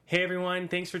Hey everyone,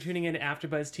 thanks for tuning in to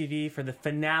AfterBuzz TV for the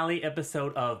finale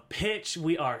episode of Pitch.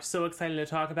 We are so excited to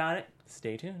talk about it.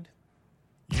 Stay tuned.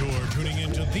 You're tuning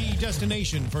into the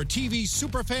destination for TV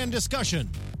superfan discussion,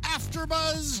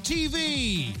 AfterBuzz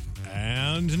TV.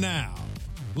 And now,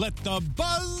 let the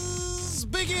buzz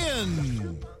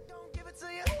begin.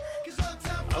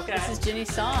 Okay. This is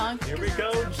Ginny's song. Here we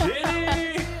go,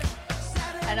 Ginny!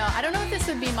 I know. I don't know if this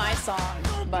would be my song,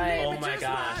 but Oh my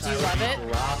gosh. Do you love it?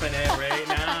 Dropping it right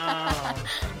now.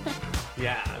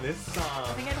 Yeah, this song.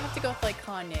 I think I'd have to go with like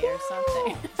Kanye or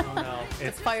something. Oh no.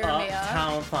 It's fire me up.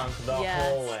 Uptown Funk the Yes.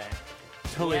 whole way.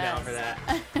 Totally Yes. down for that.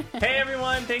 Hey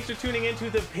everyone, thanks for tuning into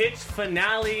the Pitch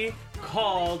finale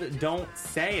called Don't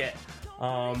Say It.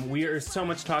 We are so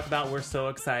much to talk about. We're so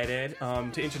excited.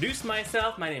 To introduce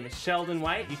myself, my name is Sheldon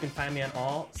White. You can find me on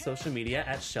all social media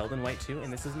at Sheldon White 2,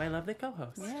 and this is my lovely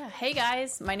co-host. Yeah. Hey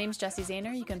guys, my name's Jessie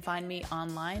Zahner. You can find me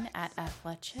online at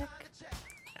Athletic.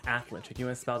 Athletic. You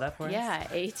want to spell that for us? Yeah,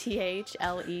 ATHLETCHIC.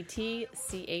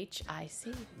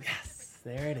 Yes,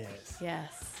 there it is.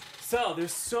 Yes. So,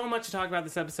 there's so much to talk about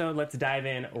this episode. Let's dive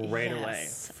in right away.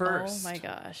 Yes. First, Oh my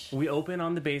gosh. we open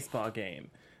on the baseball game.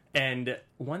 And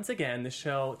once again, the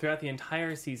show, throughout the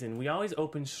entire season, we always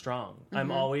open strong. I'm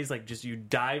always like, just you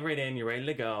dive right in, you're ready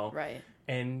to go. Right.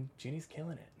 And Ginny's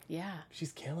killing it. Yeah.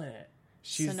 She's killing it.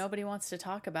 So nobody wants to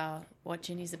talk about what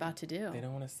Ginny's about to do. They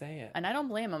don't want to say it. And I don't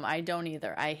blame them. I don't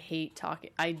either. I hate talking.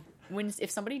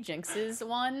 If somebody jinxes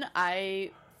one,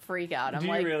 I freak out. I'm Do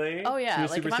you like, really? oh yeah. So you're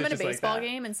Like if I'm at a superstitious like baseball that?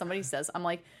 game and somebody says, I'm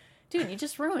like, dude, you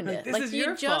just ruined it. This Like is you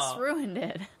your just fault. ruined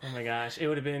it. Oh my gosh, it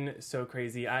would have been so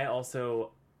crazy. I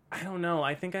don't know.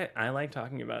 I think I like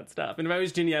talking about stuff. And if I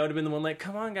was Ginny, I would have been the one like,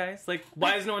 come on, guys. Like,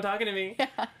 why is no one talking to me? Yeah.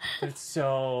 But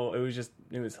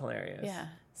it was hilarious. Yeah.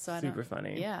 So Super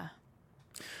funny. Yeah.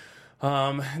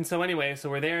 And so anyway, so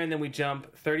we're there and then we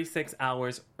jump 36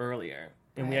 hours earlier.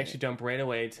 And we Right. actually jump right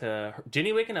away to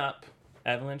Ginny waking up,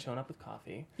 Evelyn showing up with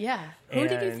coffee. Yeah. Who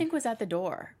did you And- think was at the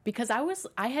door? Because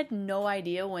I had no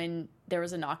idea when there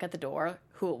was a knock at the door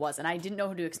who it was. And I didn't know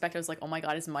who to expect. I was like, oh my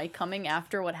God, is Mike coming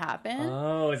after what happened?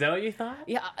 Oh, is that what you thought?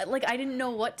 Yeah, like I didn't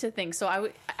know what to think. So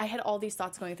I had all these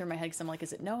thoughts going through my head because I'm like,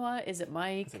 is it Noah? Is it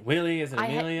Mike? Is it Willie? Is it I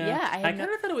had- Amelia? yeah, I had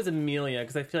kind of thought it was Amelia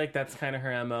because I feel like that's kind of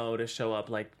her MO to show up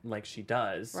like she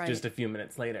does Right. just a few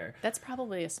minutes later. That's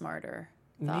probably a smarter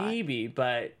thought. Maybe,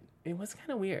 but it was kind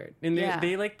of weird. And Yeah.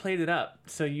 they like played it up,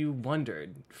 so you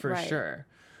wondered for Right. sure.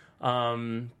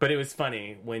 But it was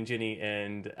funny when Ginny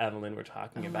and Evelyn were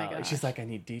talking Oh my about it. gosh. She's like, I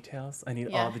need details. I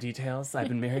need Yeah. all the details. I've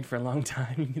been married for a long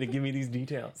time. You need to give me these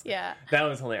details. Yeah. That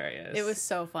was hilarious. It was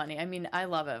so funny. I mean, I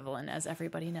love Evelyn, as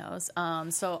everybody knows.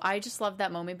 So I just loved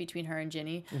that moment between her and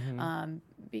Ginny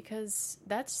because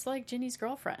that's like Ginny's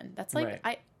girlfriend. That's like,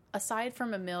 Right. aside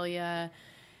from Amelia,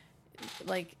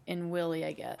 like in Willie,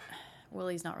 I get.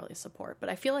 Willie's not really a support, but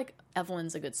I feel like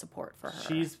Evelyn's a good support for her.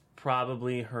 She's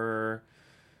probably her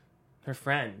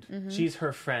friend. She's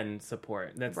her friend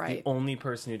support. That's Mm-hmm. Right. the only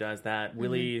person who does that.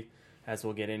 Willie, as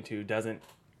we'll get into, doesn't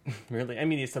really. I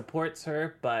mean, he supports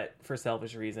her, but for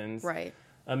selfish reasons. Right.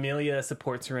 Amelia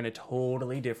supports her in a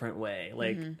totally different way.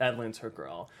 Like, Evelyn's her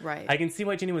girl. Right. I can see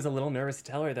why Ginny was a little nervous to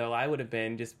tell her, though. I would have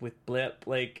been just with Blip.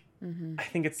 Like, Mm-hmm. I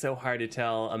think it's so hard to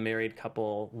tell a married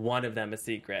couple, one of them, a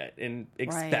secret and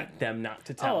expect Right. them not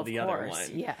to tell of the other course.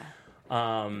 one. Yeah.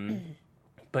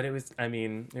 But it was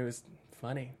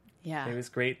funny. Yeah. It was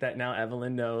great that now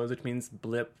Evelyn knows, which means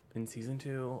Blip in season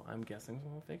 2, I'm guessing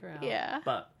we'll figure out. Yeah.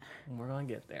 But we're going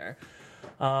to get there.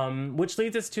 Which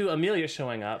leads us to Amelia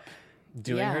showing up,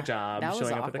 doing Yeah, her job, that was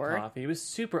showing up with the awkward. coffee. It was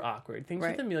super awkward. Things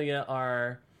Right. with Amelia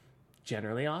are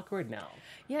generally awkward now.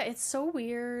 Yeah, it's so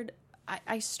weird.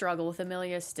 I struggle with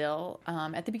Amelia still.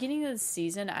 At the beginning of the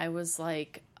season, I was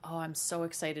like, oh, I'm so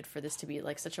excited for this to be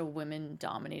like such a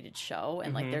women-dominated show.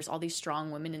 And like there's all these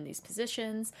strong women in these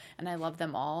positions, and I love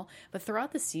them all. But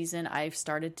throughout the season, I've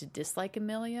started to dislike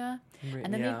Amelia.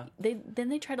 And then Yeah.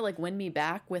 they try to like win me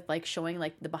back with like showing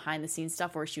like the behind-the-scenes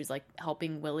stuff where she was like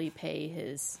helping Willie pay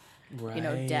his,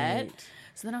 debt. Right.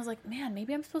 So then I was like, man,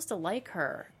 maybe I'm supposed to like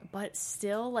her. But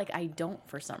still, like, I don't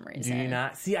for some Do reason. you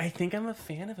not? See, I think I'm a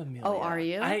fan of Amelia. Oh, are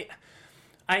you?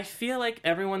 I feel like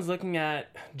everyone's looking at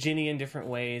Ginny in different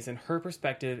ways, and her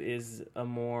perspective is a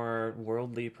more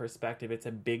worldly perspective. It's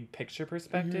a big picture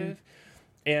perspective.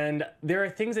 And there are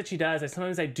things that she does.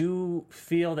 Sometimes I do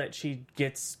feel that she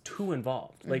gets too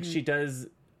involved. Like, she does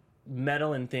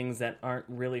meddle in things that aren't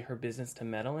really her business to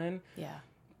meddle in. Yeah.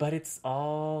 But it's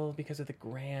all because of the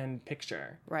grand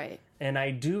picture. Right. And I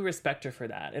do respect her for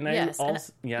that. And Yes. I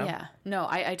also, Yeah. No,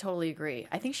 I totally agree.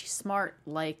 I think she's smart,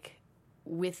 like,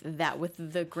 with that, with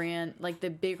the grand, like, the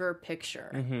bigger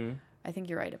picture. I think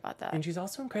you're right about that. And she's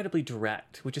also incredibly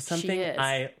direct, which is something is.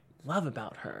 I love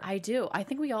about her. I do. I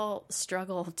think we all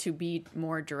struggle to be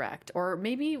more direct, or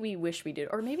maybe we wish we did,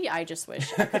 or maybe I just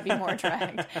wish I could be more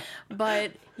direct.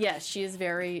 But yes, she is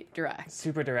very direct.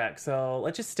 Super direct. So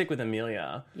let's just stick with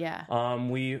Amelia. Yeah.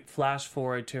 We flash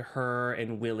forward to her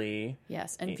and Willie.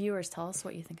 Yes. And viewers, tell us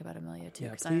what you think about Amelia too.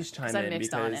 Yeah, please chime in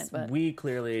because we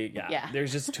clearly,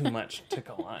 there's just too much to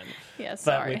go on. Yeah, But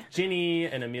sorry. with Ginny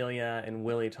and Amelia and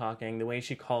Willie talking, the way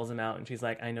she calls him out and she's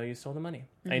like, I know you stole the money.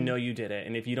 I know you did it.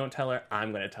 And if you don't tell her,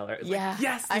 I'm going to tell her. It's like,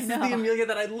 yes, this is the Amelia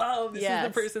that I love. This is the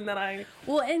person that I...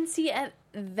 Well, and see,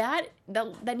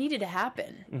 that needed to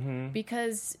happen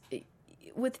because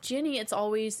with Ginny, it's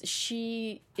always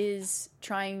she is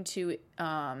trying to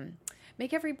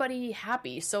make everybody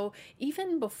happy. So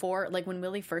even before, like when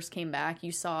Willie first came back,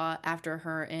 you saw after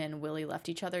her and Willie left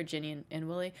each other, Ginny and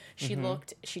Willie, she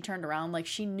turned around like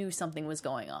she knew something was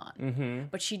going on,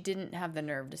 but she didn't have the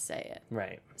nerve to say it.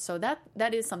 Right. So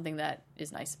that is something that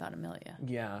is nice about Amelia.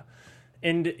 Yeah.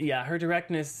 And yeah, her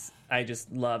directness, I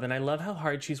just love. And I love how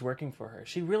hard she's working for her.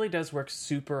 She really does work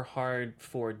super hard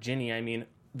for Ginny. I mean,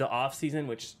 the off season,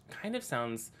 which kind of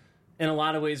sounds in a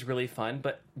lot of ways really fun,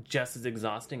 but just as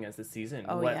exhausting as the season,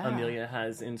 Amelia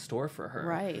has in store for her.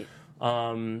 Right.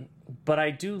 But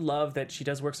I do love that she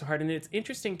does work so hard. And it's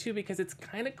interesting, too, because it's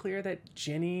kind of clear that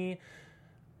Ginny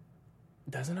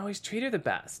doesn't always treat her the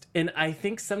best. And I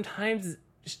think sometimes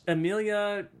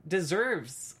Amelia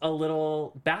deserves a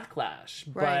little backlash,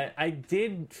 but I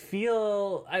did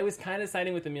feel I was kind of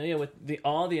siding with Amelia with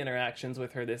all the interactions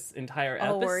with her this entire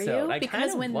episode. Oh, were you? I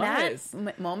because when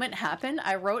that moment happened,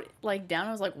 I wrote down.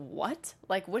 I was like, "What?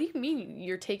 Like, what do you mean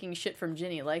you're taking shit from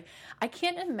Ginny?" Like, I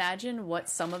can't imagine what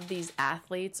some of these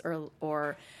athletes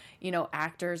or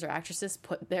actors or actresses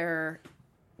put their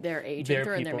agent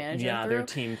through and their manager through. Their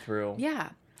team through. Yeah.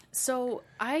 So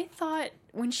I thought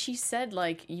when she said,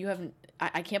 like,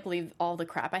 I can't believe all the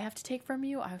crap I have to take from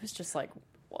you, I was just like,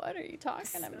 what are you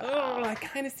talking about? Oh, I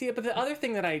kind of see it. But the other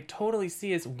thing that I totally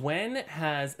see is when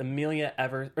has Ginny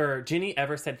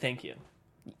ever said thank you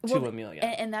to Amelia?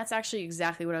 And that's actually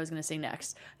exactly what I was going to say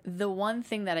next. The one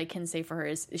thing that I can say for her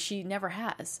is she never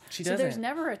has. She doesn't. So there's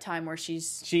never a time where she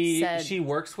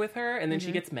works with her and then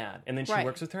she gets mad. And then she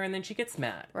works with her and then she gets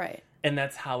mad. Right. And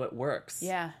that's how it works.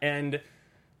 Yeah. And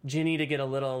Ginny to get a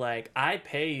little like, I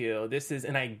pay you,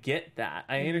 and I get that.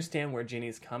 I understand where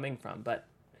Ginny's coming from, but,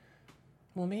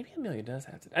 well, maybe Amelia does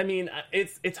have to. I mean,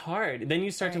 it's hard. Then you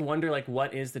start to wonder, like,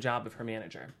 what is the job of her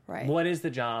manager? Right. What is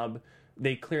the job?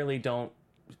 They clearly don't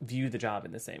view the job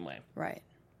in the same way. Right.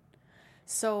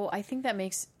 So I think that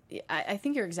makes, I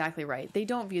think you're exactly right. They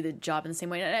don't view the job in the same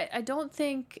way. And I don't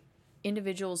think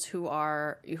individuals who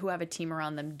have a team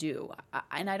around them do.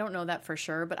 And I don't know that for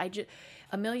sure, but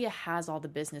Amelia has all the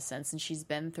business sense, and she's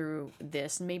been through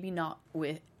this, maybe not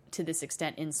to this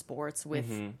extent in sports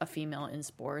with a female in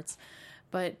sports,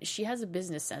 but she has a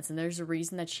business sense, and there's a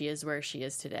reason that she is where she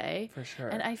is today. For sure.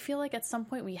 And I feel like at some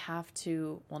point we have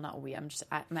to, well, not we, I'm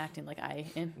acting like I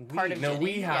am part of Ginny. No,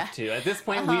 we have to. At this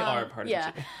point, we are part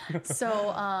of Ginny. So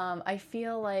I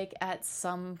feel like at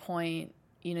some point,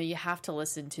 you have to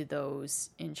listen to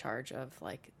those in charge of,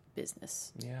 like,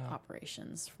 business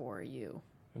operations for you.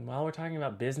 And while we're talking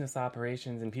about business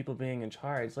operations and people being in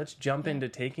charge, let's jump into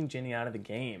taking Ginny out of the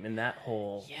game and that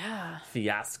whole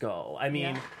fiasco. I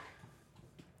mean,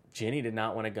 Ginny did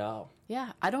not want to go.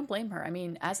 Yeah, I don't blame her. I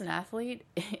mean, as an athlete,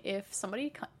 if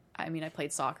somebody... I mean, I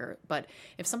played soccer, but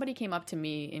if somebody came up to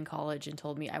me in college and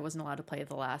told me I wasn't allowed to play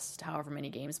the last however many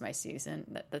games of my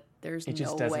season, that there's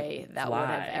no way that would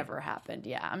have ever happened.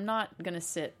 Yeah, I'm not going to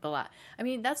sit I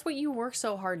mean, that's what you work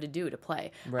so hard to do, to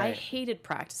play. Right. I hated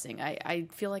practicing. I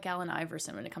feel like Allen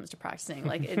Iverson when it comes to practicing.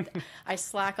 Like, I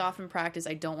slack off in practice.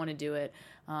 I don't want to do it.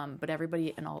 But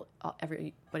everybody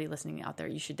everybody listening out there,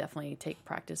 you should definitely take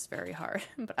practice very hard.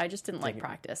 But I just didn't like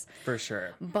practice. For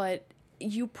sure. But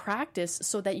you practice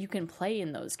so that you can play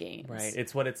in those games. Right.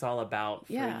 It's what it's all about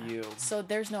for you. So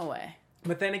there's no way.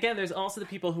 But then again, there's also the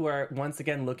people who are, once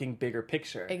again, looking bigger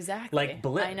picture. Exactly. Like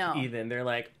Blip, I know. even. They're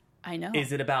like, I know.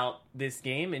 Is it about this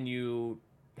game and you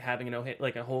having a no-hit,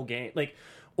 like a whole game? Like,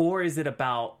 or is it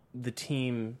about the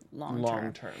team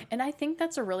long term? And I think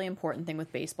that's a really important thing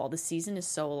with baseball. The season is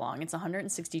so long. It's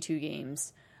 162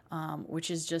 games,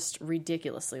 which is just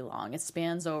ridiculously long. It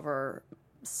spans over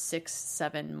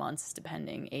 6-7 months,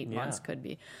 depending. 8 months could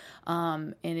be.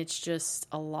 And it's just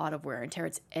a lot of wear and tear.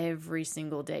 It's every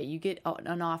single day. You get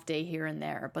an off day here and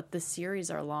there, but the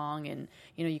series are long, and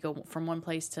you go from one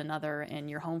place to another, and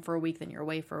you're home for a week, then you're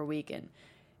away for a week, and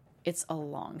it's a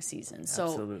long season. So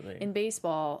Absolutely. In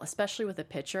baseball, especially with a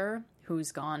pitcher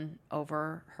who's gone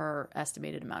over her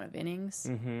estimated amount of innings.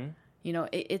 Mm-hmm. You know,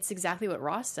 it's exactly what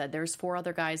Ross said. There's 4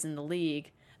 other guys in the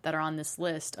league that are on this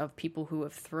list of people who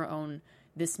have thrown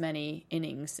this many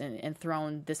innings and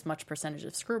thrown this much percentage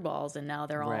of screwballs, and now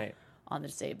they're all on the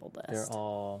disabled list. They're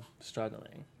all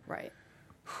struggling. Right.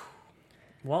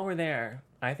 While we're there,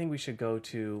 I think we should go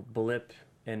to Blip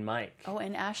and Mike. Oh,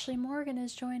 and Ashley Morgan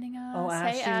is joining us. Oh,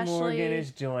 Hey, Ashley Morgan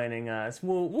is joining us.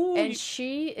 Woo, woo. And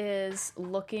she is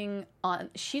looking on,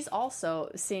 she's also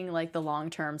seeing like the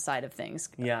long-term side of things.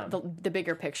 Yeah. The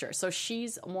bigger picture. So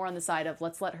she's more on the side of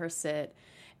let's let her sit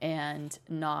and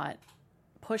not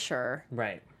push her.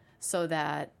 Right. So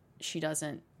that she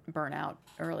doesn't burn out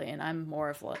early. And I'm more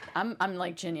of like, I'm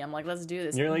like Ginny. I'm like, let's do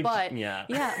this. You're like, but yeah.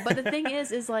 But the thing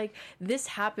is like this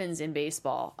happens in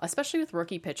baseball, especially with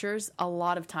rookie pitchers. A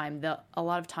lot of times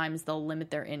they'll limit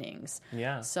their innings.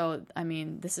 Yeah. So I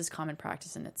mean, this is common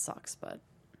practice and it sucks, but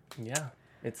Yeah,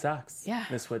 it sucks. Yeah.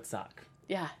 This would suck.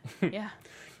 yeah.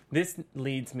 This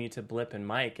leads me to Blip and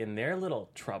Mike and their little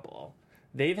trouble.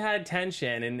 They've had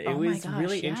tension, and it Oh my was gosh,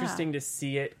 really yeah. interesting to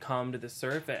see it come to the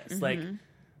surface. Like,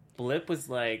 Blip was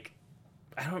like,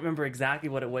 I don't remember exactly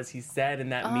what it was he said in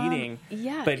that meeting.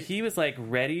 yeah. But he was like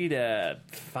ready to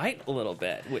fight a little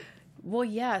bit. Well,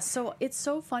 yeah. So it's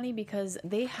so funny because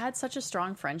they had such a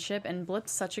strong friendship, and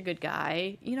Blip's such a good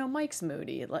guy. You know, Mike's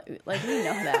moody, like we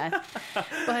know that.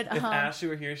 But If Ashley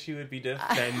were here, she would be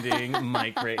defending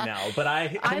Mike right now. But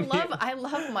I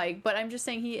love Mike, but I'm just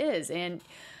saying he is, and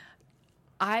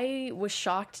I was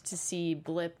shocked to see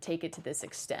Blip take it to this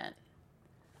extent.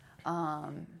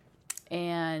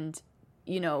 And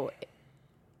you know,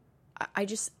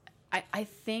 I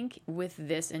think with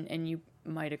this, and you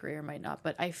might agree or might not,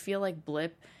 but I feel like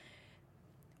Blip,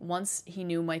 once he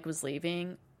knew Mike was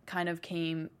leaving, kind of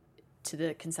came to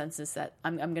the consensus that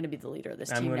I'm going to be the leader of this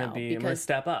team now. I'm going to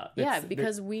step up.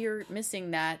 Because we're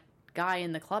missing that guy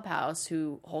in the clubhouse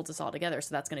who holds us all together,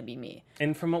 so that's going to be me.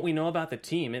 And from what we know about the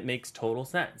team, it makes total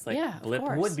sense. Like, Yeah, of Blip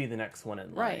course. would be the next one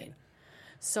in line. Right.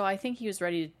 So I think he was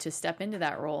ready to step into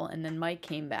that role, and then Mike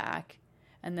came back,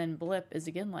 and then Blip is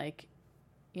again like,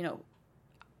 you know,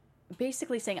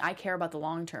 basically saying I care about the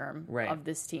long term of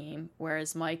this team,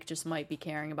 whereas Mike just might be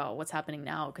caring about what's happening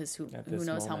now because who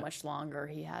knows how much longer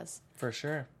he has. For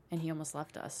sure. And he almost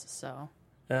left us, so.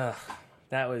 Ugh,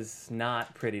 that was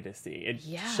not pretty to see. It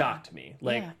shocked me.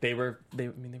 Like they were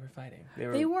fighting.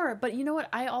 They were, but you know what?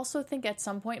 I also think at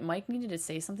some point Mike needed to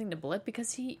say something to Blip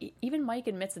because even Mike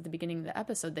admits at the beginning of the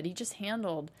episode that he just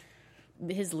handled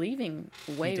his leaving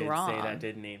way wrong. He did say that,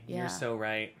 didn't he? Yeah. You're so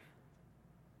right.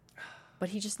 But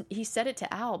he said it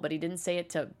to Al, but he didn't say it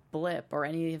to Blip or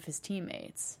any of his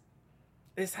teammates.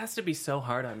 This has to be so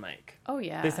hard on Mike. Oh,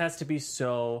 yeah. This has to be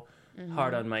so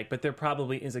hard on Mike. But there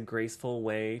probably is a graceful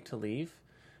way to leave.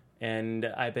 And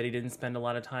I bet he didn't spend a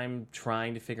lot of time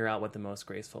trying to figure out what the most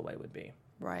graceful way would be.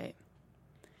 Right.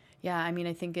 Yeah, I mean,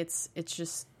 I think it's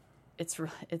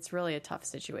really a tough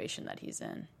situation that he's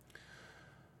in.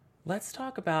 Let's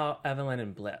talk about Evelyn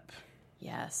and Blip.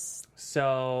 Yes.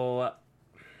 So,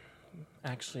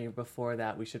 actually, before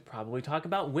that, we should probably talk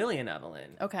about Willie and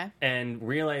Evelyn. Okay. And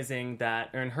realizing that,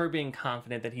 and her being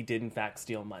confident that he did, in fact,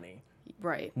 steal money.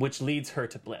 Right. Which leads her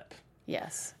to Blip.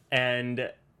 Yes. And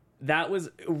that was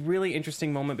a really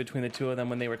interesting moment between the two of them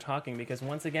when they were talking, because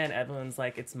once again, Evelyn's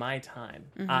like, it's my time.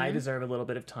 I deserve a little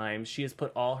bit of time. She has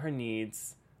put all her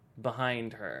needs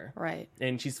behind her. Right.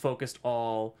 And she's focused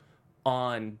all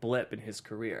on Blip in his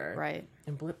career. Right.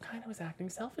 And Blip kind of was acting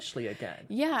selfishly again.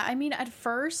 Yeah, I mean, at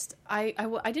first, I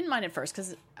didn't mind at first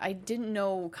because I didn't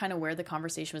know kind of where the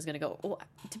conversation was going to go. Well,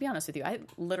 to be honest with you, I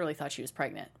literally thought she was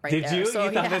pregnant right Did there. you? So,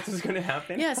 You thought this was going to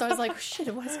happen? Yeah, so I was like,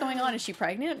 shit, what's going on? Is she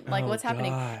pregnant? Like, what's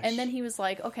happening? gosh. And then he was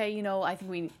like, okay, you know, I think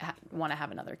we want to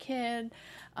have another kid.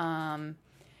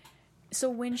 So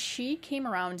when she came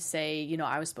around to say, you know,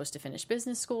 I was supposed to finish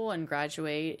business school and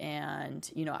graduate, and,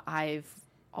 you know, I've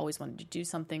always wanted to do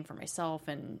something for myself,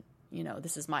 and, you know,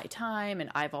 this is my time, and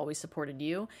I've always supported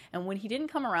you. And when he didn't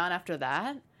come around after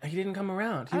that, He didn't come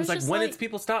around. He I was was like, just when like- did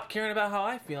people stop caring about how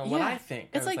I feel and what Yeah. I think?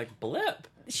 It's I was like- like, Blip.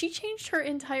 she changed her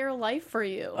entire life for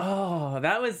you. Oh,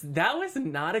 that was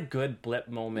not a good Blip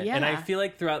moment. And I Yeah. feel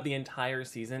like throughout the entire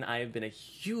season, I have been a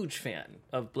huge fan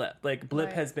of Blip. Like, Blip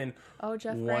Right. has been Oh,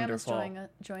 Jeff wonderful. Graham is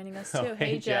joining us too. Oh,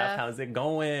 hey, Jeff, how's it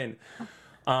going?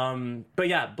 But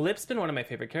yeah, Blip's been one of my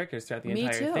favorite characters throughout the Me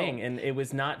entire too. thing, and it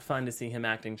was not fun to see him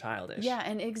acting childish. Yeah,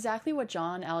 and exactly what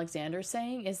John Alexander's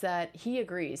saying is that he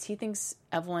agrees. He thinks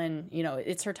Evelyn, you know,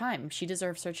 it's her time. She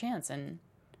deserves her chance, and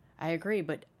I agree.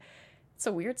 But it's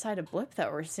a weird side of Blip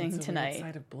that we're seeing It's a tonight. weird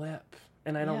side of Blip,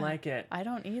 and I don't Yeah, like it. I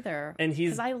don't either. And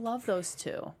he's- because I love those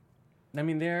two. I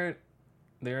mean, they're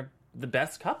the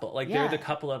best couple. Like, Yeah. they're the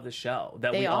couple of the show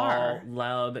that They we all are.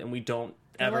 love, and we don't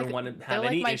ever want to have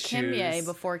they're any like issues. Mike Kimye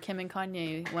before Kim and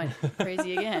Kanye went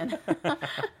crazy again.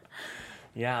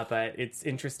 Yeah, but it's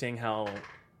interesting how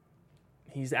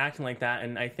he's acting like that,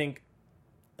 and I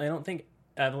don't think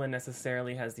Evelyn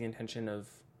necessarily has the intention of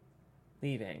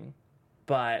leaving,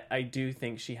 but I do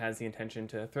think she has the intention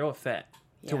to throw a fit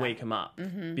to Yeah. wake him up,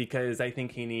 because I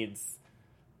think he needs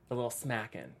a little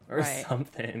smacking or Right.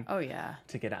 something Oh yeah,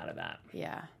 to get out of that.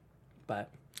 yeah, But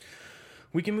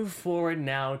we can move forward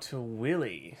now to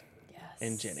Willie yes,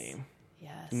 and Ginny.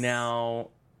 Yes.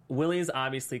 Now, Willie's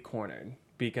obviously cornered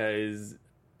because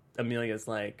Amelia's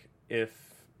like, if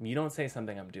you don't say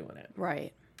something, I'm doing it.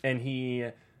 Right. And do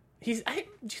you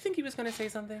think he was going to say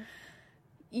something?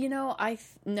 You know, I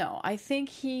think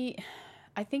he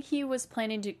was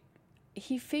planning to.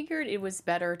 He figured it was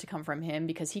better to come from him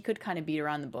because he could kind of beat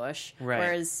around the bush. Right.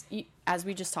 Whereas, as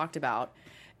we just talked about,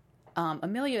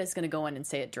 Amelia is going to go in and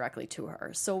say it directly to her.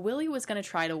 So Willie was going to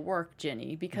try to work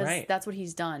Ginny because Right. that's what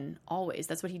he's done always.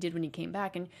 That's what he did when he came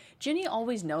back. And Ginny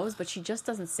always knows, but she just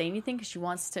doesn't say anything because she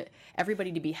wants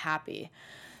everybody to be happy.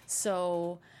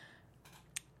 So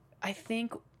I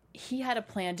think he had a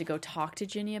plan to go talk to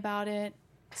Ginny about it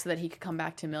so that he could come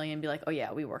back to Amelia and be like, oh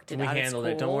yeah, we worked it We out. It's handled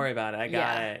it. Don't cool." worry about it. I got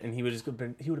Yeah. it. And he would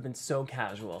have been so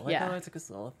casual. Like, Yeah. oh, it's like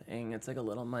a little thing. It's like a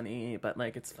little money, but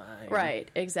like, it's fine. Right,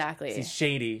 exactly. He's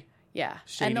shady. Yeah.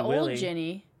 Shady And the Willie. old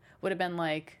Ginny would have been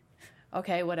like,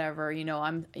 okay, whatever,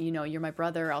 you're my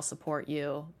brother, I'll support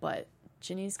you. But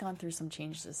Ginny's gone through some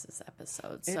changes this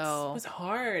episode. It So was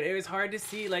hard. It was hard to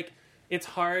see. Like, it's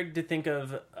hard to think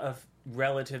of a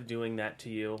relative doing that to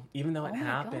you, even though it Oh my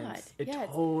happens. God. It Yeah,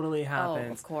 it's- totally oh,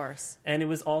 happens. of course. And it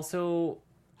was also,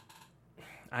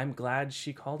 I'm glad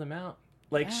she called him out.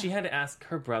 Like, Yeah. she had to ask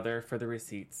her brother for the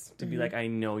receipts to be like, I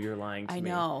know you're lying to I me.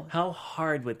 know. How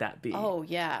hard would that be? Oh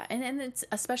yeah, and it's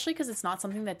especially because it's not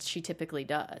something that she typically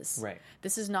does. Right.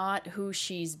 This is not who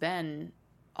she's been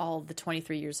all the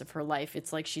 23 years of her life.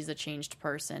 It's like she's a changed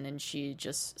person, and she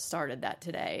just started that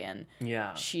today. And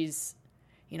Yeah. she's,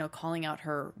 calling out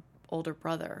her older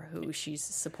brother, who she's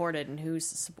supported and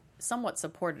who's somewhat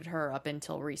supported her up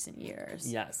until recent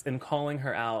years. Yes, and calling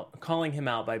him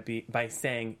out by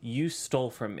saying, you stole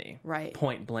from me. Right.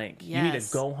 Point blank. You need Yes.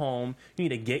 to go home. You need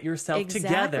to get yourself Exactly.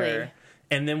 together.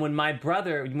 And then when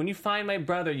you find my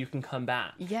brother, you can come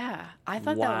back. Yeah, I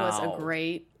thought that was Wow. a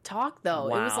great talk, though.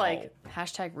 It was Wow.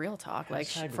 like #real talk, like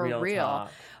Hashtag for real real.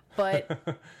 talk. But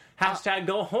Hashtag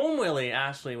go home, Willie,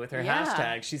 Ashley, with her yeah,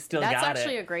 hashtag. She's still that's got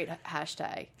actually it. a great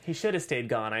hashtag. He should have stayed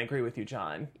gone. I agree with you,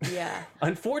 John. Yeah.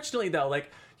 Unfortunately,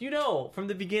 though, from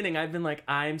the beginning, I've been like,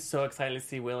 I'm so excited to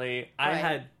see Willie. I Right.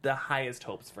 had the highest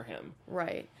hopes for him.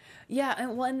 Right. Yeah,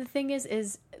 and the thing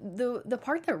is the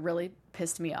part that really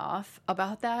pissed me off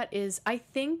about that is I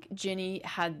think Ginny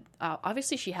had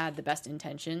obviously she had the best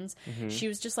intentions. Mm-hmm. She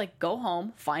was just like, go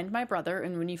home, find my brother,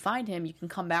 and when you find him, you can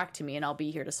come back to me, and I'll be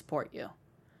here to support you.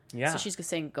 Yeah. So she's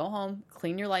saying, go home,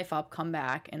 clean your life up, come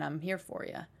back, and I'm here for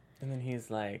you. And then he's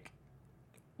like,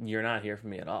 you're not here for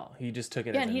me at all. He just took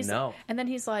it Yeah, as and a no. and then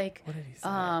he's like, What did he say?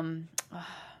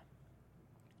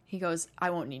 he goes,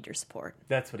 I won't need your support.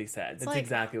 That's what he said. That's like-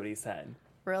 exactly what he said.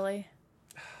 Really?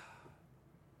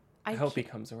 I hope he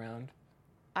comes around.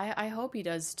 I hope he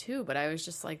does too, but I was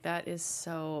just like, that is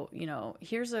so,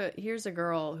 here's a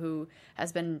girl who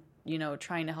has been,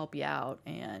 trying to help you out,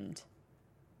 and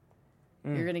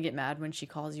you're going to get mad when she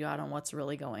calls you out on what's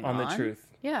really going on. On the truth.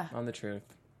 Yeah. On the truth.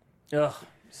 Ugh,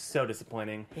 so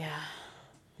disappointing. Yeah.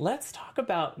 Let's talk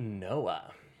about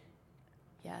Noah.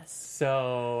 Yes.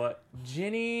 So,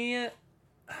 Ginny,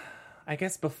 I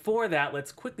guess before that,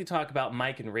 let's quickly talk about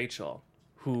Mike and Rachel,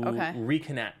 who Okay.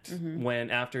 reconnect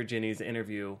after Ginny's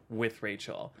interview with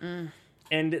Rachel.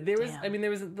 And there was, Damn. there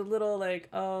was the little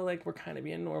we're kind of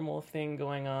being normal thing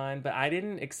going on, but I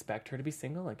didn't expect her to be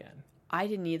single again. I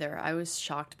didn't either. I was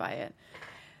shocked by it.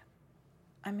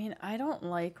 I mean, I don't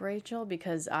like Rachel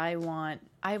because I've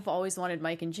always wanted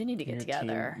Mike and Ginny to get Your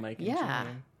together. team, Mike and yeah.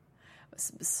 Ginny.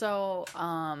 So,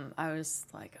 I was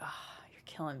like, oh, you're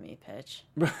killing me, Pitch.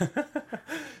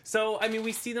 So,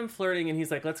 we see them flirting, and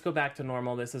he's like, let's go back to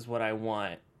normal. This is what I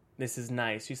want. This is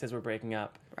nice. She says we're breaking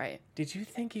up. Right. Did you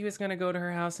think he was going to go to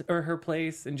her house or her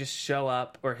place and just show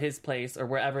up, or his place, or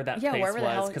wherever that place wherever the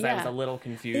was? hell- Because I was yeah. a little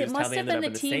confused It how must they have ended been up a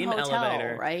in the team same hotel,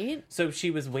 elevator. right? So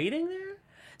she was waiting there?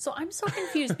 So I'm so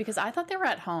confused because I thought they were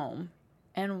at home.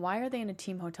 And why are they in a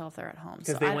team hotel if they're at home?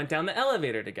 Because So they went down the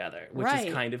elevator together, which Right.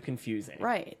 is kind of confusing.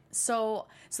 Right. So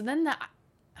then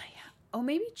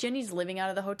maybe Ginny's living out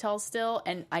of the hotel still,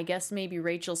 and I guess maybe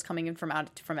Rachel's coming in from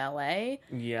LA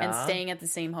Yeah. and staying at the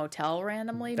same hotel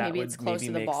randomly. That Maybe would it's close to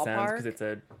the make sense ballpark. because it's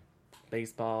a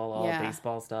baseball, all Yeah.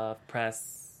 baseball stuff,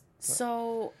 press.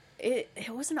 So it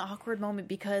was an awkward moment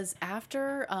because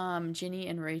after Ginny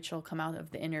and Rachel come out of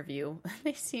the interview,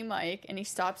 they see Mike and he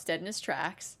stops dead in his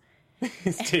tracks.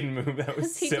 He didn't move. That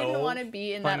was He so didn't want to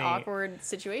be in funny. that awkward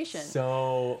situation.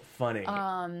 So funny.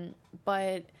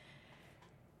 But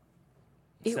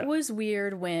it was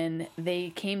weird when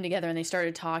they came together and they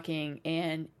started talking,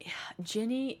 and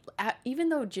Ginny, even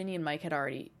though Ginny and Mike had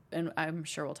already, and I'm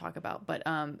sure we'll talk about, but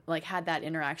like had that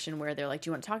interaction where they're like, do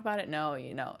you want to talk about it? No,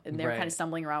 and they were kind of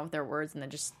stumbling around with their words and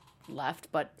then just left,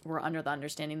 but were under the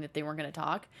understanding that they weren't going to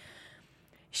talk.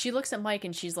 She looks at Mike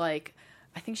and she's like,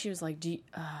 I think she was like,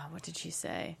 what did she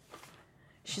say?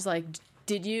 She's like,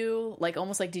 did you, like,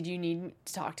 almost like, did you need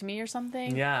to talk to me or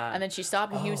something? Yeah. And then she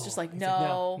stopped and he was just like, He's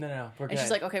no. like, no, we're good. And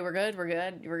she's like, okay, we're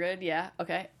good. Yeah.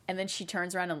 Okay. And then she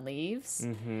turns around and leaves.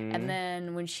 Mm-hmm. And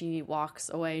then when she walks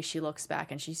away, she looks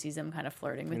back and she sees them kind of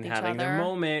flirting with and each having other. their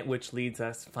moment, which leads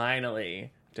us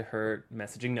finally to her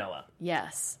messaging Noah.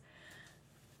 Yes.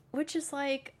 Which is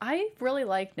like, I really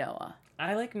like Noah.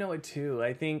 I like Noah too.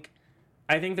 I think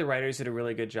the writers did a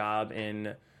really good job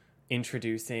in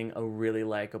introducing a really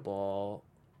likable,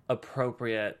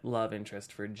 appropriate love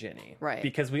interest for Ginny. Right.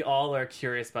 Because we all are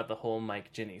curious about the whole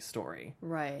Mike-Ginny story.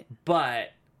 Right.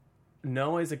 But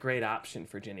Noah is a great option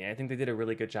for Ginny. I think they did a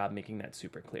really good job making that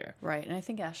super clear. Right. And I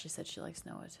think Ashley said she likes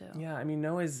Noah too. Yeah, I mean,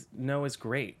 Noah's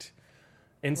great.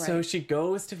 And so Right. she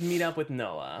goes to meet up with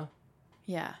Noah,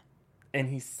 Yeah. and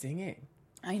he's singing.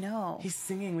 I know. He's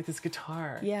singing with his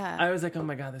guitar. Yeah. I was like, oh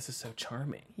my God, this is so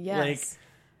charming. Yes.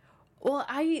 Well,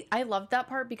 I loved that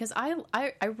part because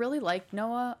I really like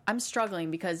Noah. I'm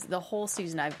struggling because the whole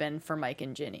season I've been for Mike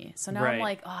and Ginny. So now I'm Right.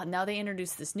 like, oh, now they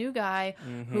introduced this new guy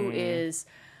who is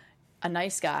a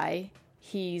nice guy.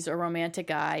 He's a romantic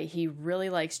guy. He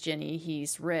really likes Ginny.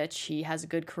 He's rich. He has a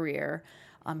good career.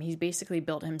 He's basically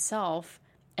built himself.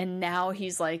 And now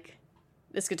he's like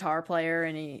this guitar player,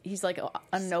 and he's like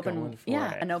an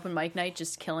open mic night,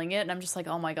 just killing it. And I'm just like,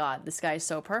 oh my God, this guy is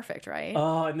so perfect, right?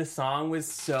 Oh, and the song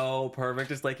was so perfect.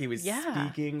 Just like he was Yeah.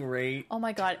 speaking right. Oh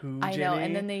my God, to I know. Ginny.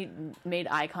 And then they made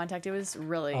eye contact. It was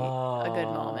really a good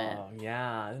moment. Oh,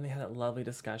 yeah. And they had that lovely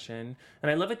discussion.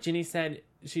 And I love what Ginny said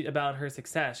about her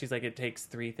success. She's like, it takes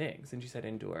 3 things. And she said,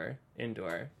 endure,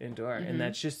 endure, endure. And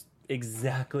that's just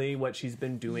exactly what she's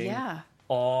been doing Yeah.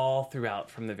 all throughout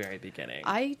from the very beginning.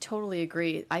 I totally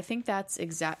agree. I think that's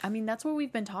that's what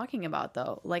we've been talking about,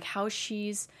 though. Like how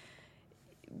she's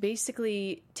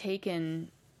basically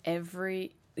taken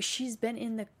she's been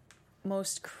in the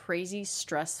most crazy,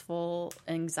 stressful,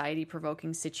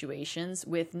 anxiety-provoking situations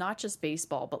with not just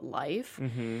baseball, but life.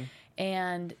 Mm-hmm.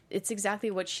 And it's exactly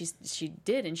what she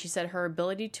did. And she said her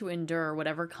ability to endure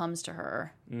whatever comes to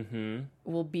her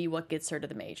will be what gets her to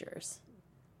the majors.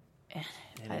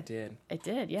 And it did. It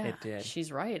did, yeah. It did.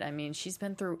 She's right. I mean, she's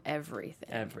been through everything.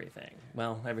 Everything.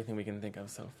 Well, everything we can think of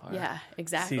so far. Yeah,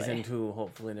 exactly. Season 2,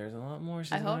 hopefully there's a lot more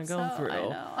she's I going hope to go so. through. I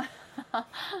know.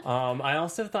 I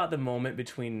also thought the moment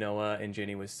between Noah and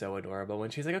Ginny was so adorable when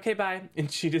she's like, okay, bye. And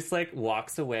she just like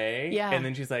walks away. Yeah. And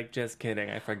then she's like, just kidding,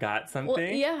 I forgot something.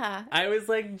 Well, yeah. I was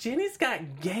like, Ginny's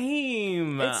got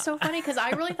game. It's so funny because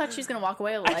I really thought she was going to walk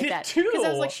away like did that. too. Because I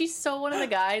was like, she's so one of the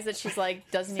guys that she's like,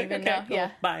 doesn't like, even okay, know. cool,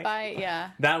 Yeah. bye. Bye.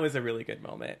 Yeah. That was a really good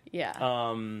moment. Yeah.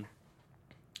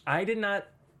 I did not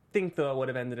think though it would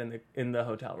have ended in the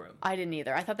hotel room. I didn't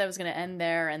either. I thought that was going to end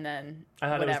there and then I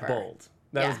thought whatever. it was bold.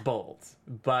 That Yeah. was bold.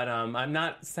 But I'm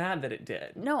not sad that it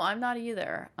did. No, I'm not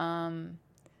either.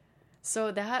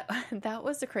 So that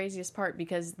was the craziest part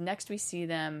because next we see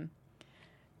them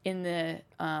in the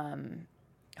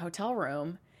hotel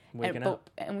room Waking up.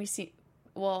 and we see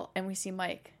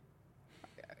Mike.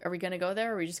 Are we going to go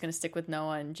there or are we just going to stick with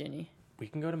Noah and Ginny? We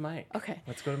can go to Mike. Okay.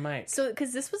 Let's go to Mike. So,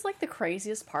 because this was like the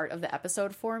craziest part of the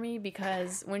episode for me,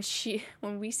 because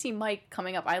when we see Mike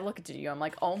coming up, I look at you, I'm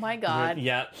like, oh my God,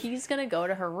 Yep. he's gonna go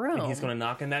to her room. And he's going to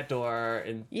knock on that door,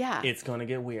 and Yeah. it's going to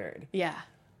get weird. Yeah.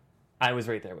 I was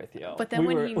right there with you. But then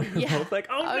we when were yeah, both like,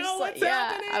 oh I was no, like, what's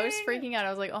happening? I was freaking out. I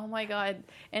was like, oh my God.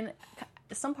 And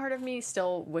some part of me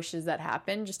still wishes that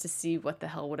happened just to see what the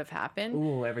hell would have happened.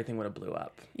 Ooh, everything would have blew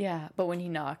up. Yeah. But when he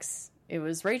knocks, it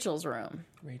was Rachel's room.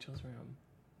 Rachel's room.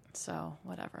 So,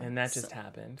 whatever. And that just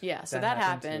happened. Yeah, so that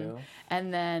happened. too.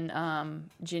 And then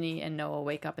Ginny and Noah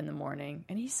wake up in the morning,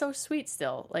 and he's so sweet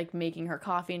still, like making her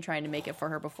coffee and trying to make it for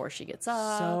her before she gets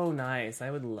up. So nice. I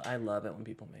love it when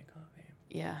people make coffee.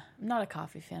 Yeah, I'm not a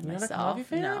coffee fan You're myself. not a coffee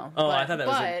fan? No. Oh, but- I thought that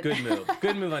was a but- good move.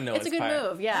 Good move on Noah's It's a good part.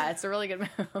 move. Yeah, it's a really good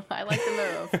move. I like the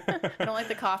move. I don't like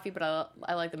the coffee, but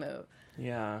I like the move.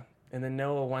 Yeah. And then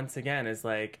Noah once again is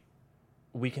like,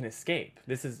 we can escape.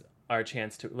 This is our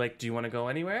chance to, like, do you want to go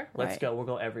anywhere? Let's Right. go. We'll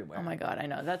go everywhere. Oh my God, I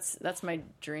know. That's my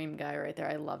dream guy right there.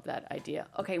 I love that idea.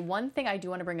 Okay, one thing I do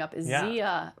want to bring up is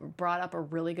Zia brought up a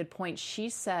really good point. She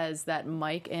says that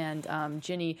Mike and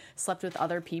Ginny slept with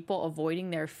other people, avoiding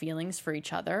their feelings for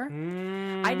each other.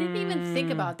 I didn't even think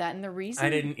about that. And the reason... I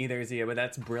didn't either, Zia, but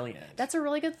that's brilliant. That's a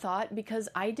really good thought, because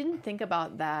I didn't think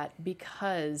about that,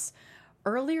 because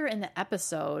earlier in the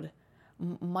episode,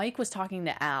 Mike was talking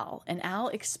to Al, and Al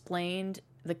explained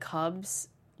the Cubs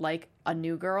like a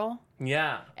new girl.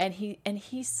 Yeah. And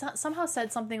he somehow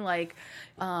said something like,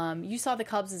 you saw the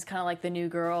Cubs as kind of like the new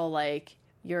girl, like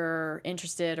you're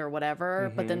interested or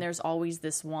whatever, but then there's always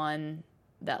this one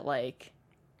that, like,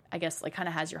 I guess, like, kind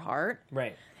of has your heart.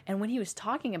 Right. And when he was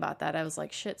talking about that, I was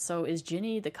like, shit, so is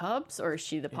Ginny the Cubs or is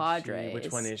she the Padres?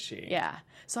 Which one is she? Yeah.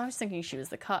 So I was thinking she was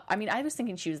the Cubs. I mean, I was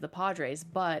thinking she was the Padres,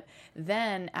 but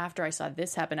then after I saw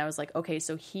this happen, I was like, okay,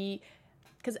 so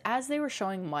because as they were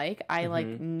showing Mike, I like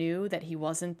knew that he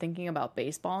wasn't thinking about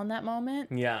baseball in that moment.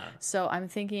 Yeah. So I'm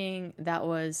thinking that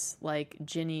was like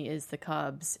Ginny is the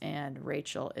Cubs and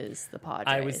Rachel is the Padres.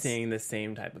 I was seeing the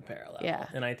same type of parallel. Yeah.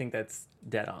 And I think that's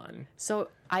dead on. So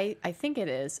I think it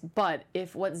is. But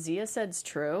if what Zia said's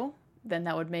true, then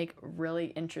that would make really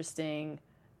interesting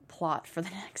plot for the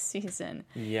next season.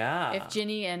 Yeah. If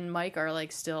Ginny and Mike are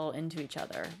like still into each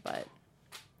other, but...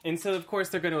 And so, of course,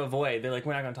 they're going to avoid. They're like,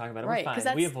 we're not going to talk about it. Right, We're fine.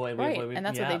 that's, We avoid. and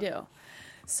that's what they do.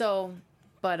 So,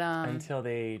 but... Until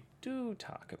they do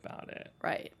talk about it.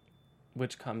 Right.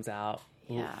 Which comes out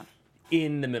Yeah.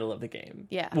 in the middle of the game.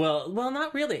 Yeah. Well,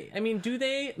 not really. I mean, do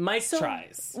they? Mike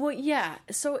tries. Well, yeah.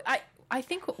 So I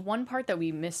think one part that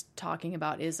we missed talking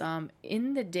about is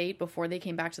in the date before they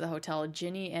came back to the hotel,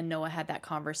 Ginny and Noah had that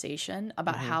conversation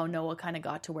about how Noah kind of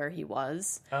got to where he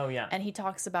was. Oh, yeah. And he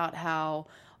talks about how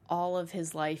all of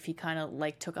his life he kind of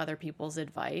like took other people's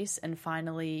advice, and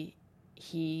finally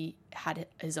he had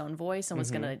his own voice and was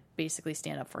going to basically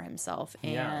stand up for himself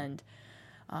and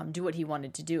do what he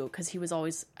wanted to do, because he was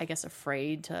always, I guess,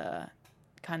 afraid to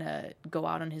kind of go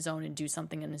out on his own and do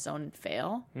something on his own and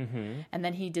fail. And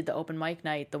then he did the open mic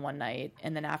night the one night,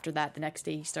 and then after that, the next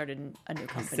day he started a new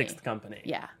company. Sixth company.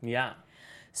 Yeah. Yeah.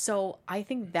 So I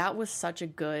think that was such a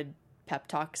good pep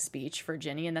talk speech for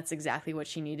Ginny, and that's exactly what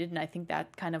she needed. And I think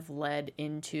that kind of led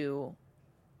into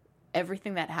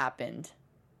everything that happened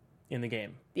In the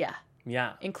game. Yeah.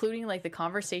 Yeah. Including like the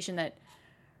conversation that,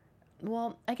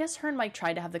 well, I guess her and Mike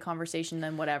tried to have the conversation,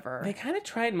 then whatever. They kind of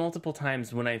tried multiple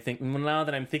times now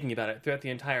that I'm thinking about it throughout the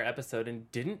entire episode,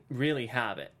 and didn't really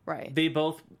have it. Right. They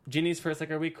both, Ginny's first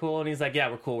like, are we cool? And he's like, yeah,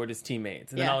 we're cool. We're just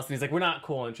teammates. And then Yeah. all of a sudden he's like, we're not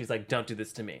cool. And she's like, don't do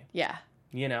this to me. Yeah.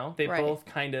 You know, they Right. both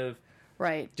kind of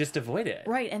Right. just avoid it.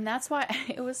 Right, and that's why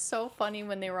it was so funny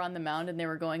when they were on the mound and they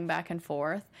were going back and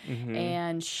forth,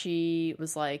 and she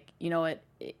was like, you know what,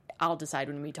 I'll decide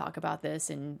when we talk about this,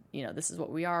 and, you know, this is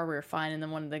what we are, we're fine. And then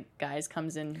one of the guys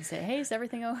comes in and say, hey, is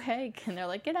everything okay? And they're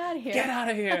like, get out of here. Get out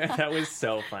of here. That was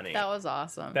so funny. That was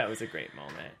awesome. That was a great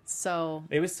moment. So,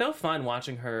 It was so fun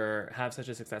watching her have such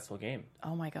a successful game.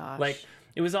 oh my gosh. Like,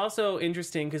 it was also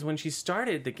interesting because when she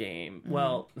started the game,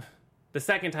 well, the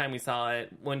second time we saw it,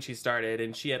 when she started,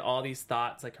 and she had all these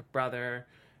thoughts, like her brother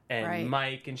and Right.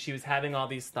 Mike, and she was having all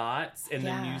these thoughts, and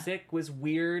Yeah. the music was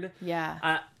weird.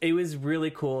 Yeah. It was really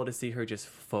cool to see her just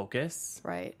focus,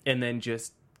 Right. and then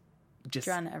just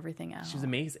Drown everything out. she was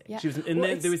amazing. Yeah. She was, and Well, then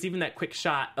it's- there was even that quick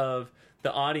shot of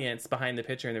the audience behind the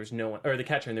pitcher, and there was no one, or the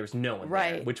catcher, and there was no one there,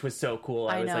 Right. which was so cool.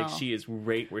 I was like, know. she is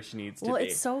right where she needs to Well, be.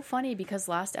 it's so funny because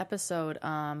last episode,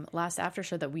 last after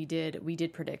show that we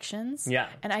did predictions. Yeah.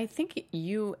 And I think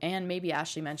you and maybe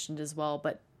Ashley mentioned as well,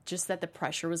 but just that the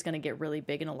pressure was going to get really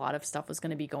big and a lot of stuff was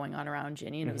going to be going on around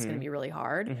Ginny, and it was going to be really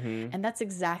hard. And that's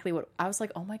exactly what I was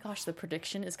like, oh my gosh, the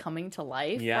prediction is coming to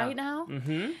life Yeah. right now.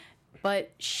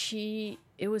 But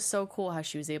it was so cool how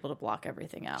she was able to block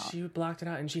everything out. She blocked it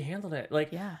out and she handled it.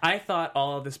 Like, Yeah. I thought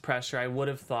all of this pressure, I would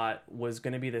have thought was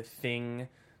going to be the thing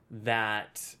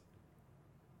that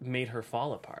made her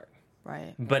fall apart.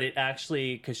 Right. But it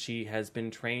actually, because she has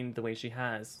been trained the way she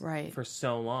has Right. for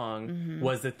so long,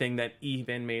 was the thing that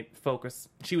even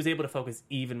she was able to focus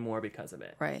even more because of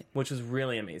it. Right. Which was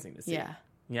really amazing to see. Yeah.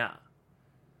 Yeah.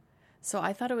 So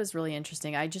I thought it was really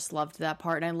interesting. I just loved that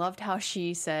part. And I loved how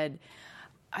she said,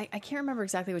 I can't remember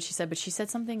exactly what she said, but she said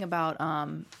something about,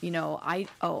 you know, I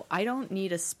don't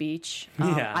need a speech.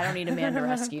 Yeah. I don't need a man to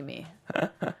rescue me.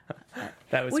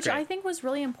 That was Which great. I think was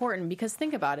really important because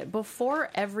think about it. Before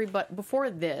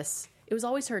this, it was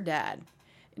always her dad.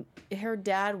 Her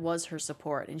dad was her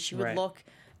support, and she would Right. look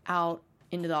out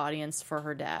into the audience for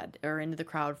her dad, or into the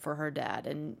crowd for her dad.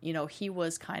 And, you know, he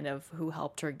was kind of who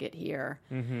helped her get here.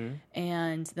 Mm-hmm.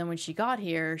 And then when she got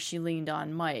here, she leaned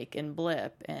on Mike and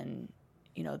Blip and,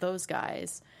 you know, those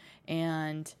guys.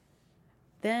 And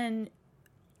then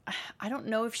I don't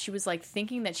know if she was like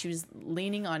thinking that she was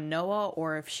leaning on Noah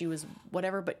or if she was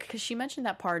whatever, but because she mentioned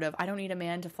that part of, I don't need a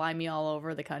man to fly me all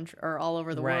over the country or all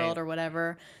over the world or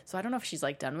whatever. So I don't know if she's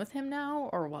like done with him now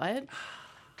or what.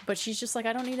 But she's just like,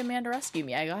 I don't need a man to rescue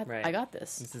me. I got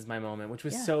this. This is my moment, which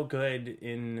was so good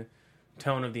in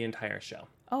tone of the entire show.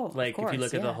 Oh, like of course, if you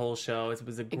look at the whole show, it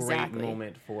was a great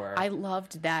moment for. I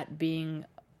loved that being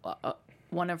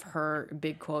one of her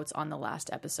big quotes on the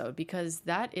last episode, because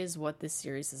that is what this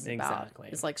series is about. Exactly.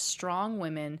 It's like strong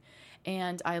women,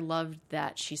 and I loved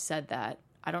that she said that.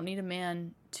 I don't need a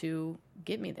man to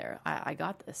get me there. I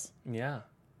got this. Yeah.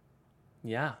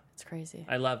 Yeah. It's crazy.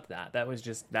 I loved that. That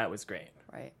was great.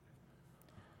 Right.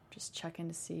 Just checking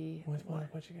to see what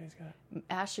you guys got.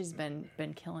 Ashley's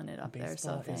been killing it up there,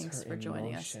 so thanks for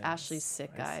joining us. Ashley's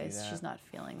sick, guys. She's not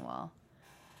feeling well.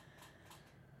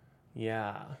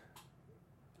 Yeah.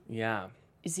 Yeah.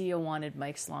 Zia wanted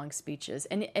Mike's long speeches,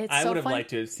 and it's I so would have funny. liked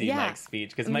to have seen Mike's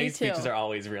speech, because Mike's speeches are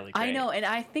always really great. I know, and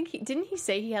I think didn't he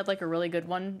say he had like a really good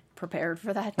one prepared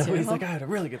for that too? He's like, I had a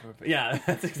really good one. Yeah,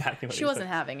 that's exactly what she wasn't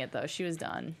having it though. She was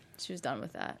done. She was done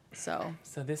with that. So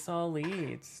this all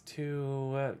leads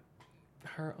to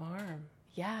her arm.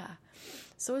 Yeah.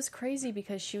 So it was crazy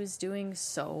because she was doing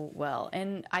so well,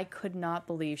 and I could not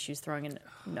believe she was throwing a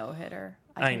no-hitter.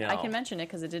 I know. I can mention it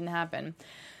because it didn't happen.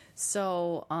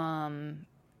 So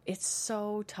it's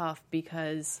so tough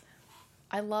because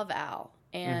I love Al,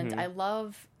 and I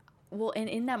love, well, and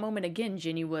in that moment, again,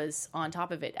 Ginny was on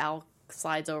top of it. Al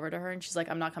slides over to her, and she's like,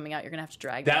 I'm not coming out. You're going to have to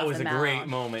drag me That off was the a mound. great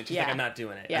moment. She's like, I'm not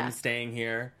doing it. Yeah. I'm staying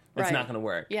here. It's not going to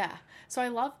work. Yeah. So I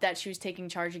loved that she was taking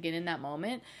charge again in that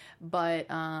moment. But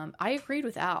I agreed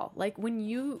with Al. Like, when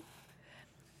you...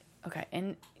 Okay,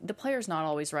 and the player's not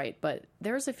always right, but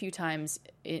there's a few times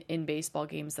in baseball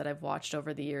games that I've watched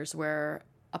over the years where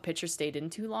a pitcher stayed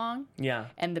in too long. Yeah.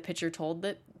 And the pitcher told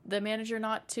the manager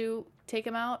not to take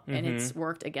him out, and it's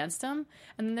worked against him.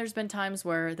 And then there's been times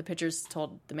where the pitcher's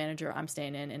told the manager, I'm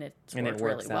staying in, and it's worked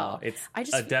really well. It's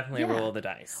definitely a roll of the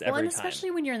dice every time. Especially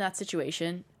when you're in that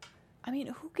situation. I mean,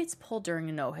 who gets pulled during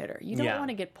a no-hitter? You don't want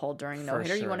to get pulled during a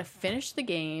no-hitter. Sure. You want to finish the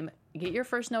game, get your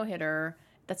first no-hitter.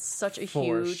 That's such a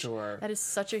huge... That is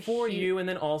such a huge... For you, and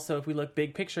then also, if we look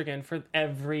big picture again, for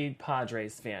every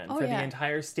Padres fan, for the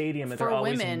entire stadium, that they're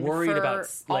always women, worried about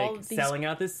selling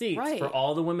out the seats, for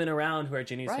all the women around who are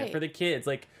Ginny's fan, for the kids.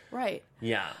 Right.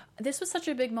 Yeah. This was such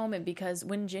a big moment because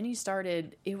when Ginny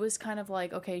started, it was kind of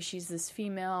like, okay, she's this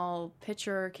female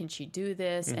pitcher. Can she do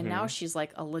this? And now she's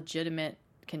like a legitimate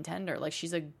contender. Like,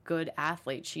 she's a good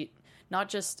athlete. She, not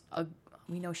just a...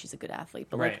 We know she's a good athlete,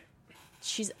 but like...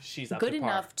 She's good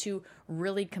enough to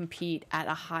really compete at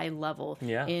a high level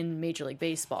in Major League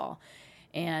Baseball.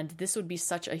 And this would be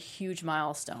such a huge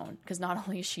milestone because not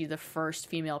only is she the first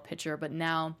female pitcher, but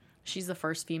now she's the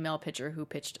first female pitcher who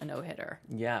pitched a no-hitter.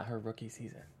 Yeah, her rookie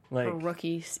season.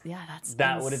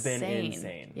 That would have been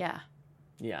insane. Yeah.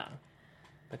 Yeah.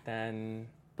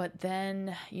 But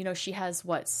then, you know, she has,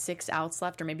 6 outs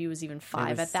left, or maybe it was even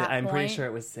 5 at that point. I'm pretty sure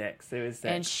it was 6. It was 6.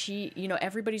 And she, you know,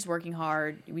 everybody's working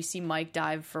hard. We see Mike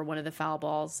dive for one of the foul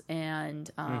balls,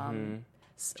 and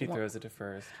she throws it to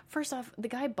first. First off, the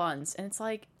guy bunts, and it's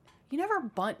like, you never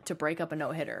bunt to break up a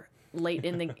no-hitter late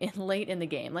in the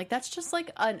game. Like, that's just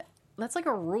like that's like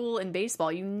a rule in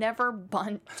baseball. You never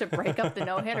bunt to break up the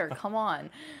no-hitter. Come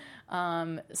on.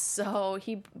 So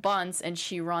he bunts and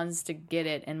she runs to get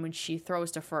it, and when she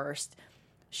throws to first,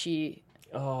 she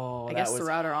I guess threw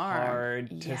out her arm.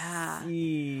 Hard to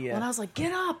see. Well, and I was like,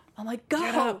 "Get up!" I'm like,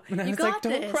 "Go! You got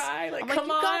this! Don't cry! Like, I'm come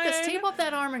like, you got this! on. Tape up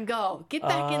that arm and go! Get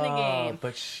back in the game!"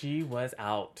 But she was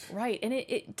out. Right, and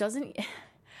it doesn't.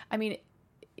 I mean,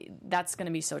 that's going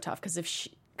to be so tough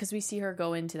because we see her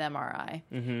go into the MRI,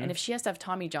 and if she has to have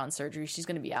Tommy John surgery, she's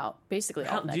going to be out basically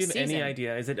all next season. Do you have any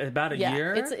idea? Is it about a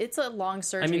year? It's a long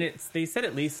surgery. I mean, they said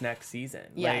at least next season.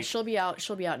 Yeah, she'll be out.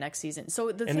 She'll be out next season. So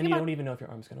and then you don't even know if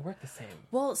your arm's going to work the same.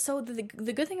 Well, so the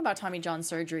good thing about Tommy John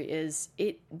surgery is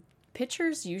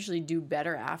pitchers usually do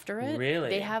better after it. Really?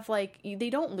 They have they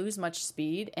don't lose much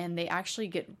speed, and they actually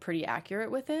get pretty accurate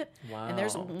with it. Wow. And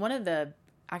there's one of the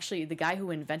guy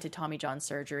who invented Tommy John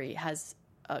surgery has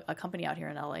a company out here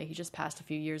in LA. He just passed a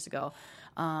few years ago.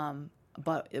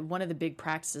 But one of the big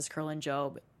practices, Curlin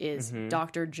Job, is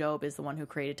Dr. Job is the one who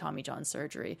created Tommy John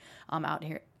surgery out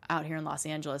here in Los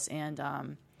Angeles.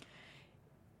 And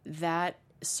that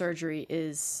surgery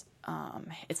is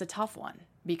it's a tough one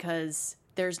because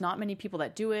there's not many people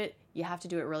that do it. You have to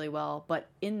do it really well. But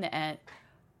in the end,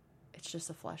 it's just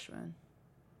a flesh wound.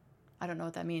 I don't know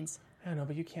what that means. I don't know,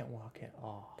 but you can't walk it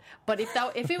all. But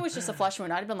if it was just a flesh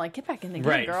wound, I'd have been like, get back in the game,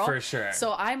 right, girl. For sure.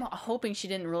 So I'm hoping she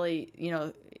didn't really,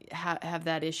 have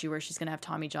that issue where she's going to have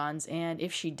Tommy Johns. And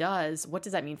if she does, what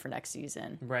does that mean for next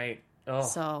season? Right. Oh.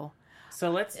 So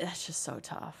that's just so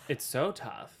tough. It's so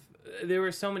tough. There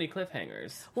were so many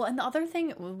cliffhangers. Well, and the other thing,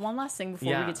 one last thing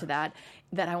before we get to that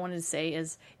I wanted to say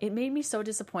is it made me so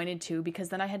disappointed too, because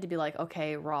then I had to be like,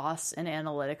 okay, Ross and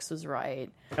analytics was right.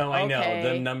 Oh, I know.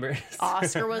 The numbers.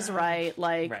 Oscar was right.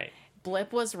 Like, right.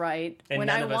 Blip was right. And when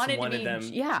none I of us wanted wanted to be, them.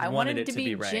 yeah, I wanted it to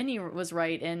be right. Ginny was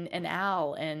right, and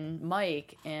Al and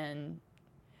Mike, and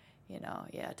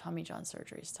Tommy John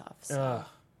surgery is tough. So. Ugh.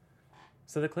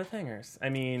 So the cliffhangers. I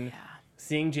mean,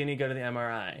 seeing Ginny go to the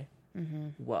MRI.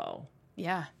 Mm-hmm. Whoa.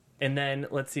 Yeah. And then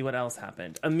let's see what else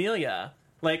happened. Amelia.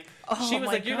 Like, she was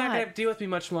like, you're not going to deal with me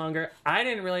much longer. I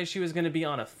didn't realize she was going to be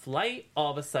on a flight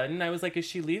all of a sudden. I was like, is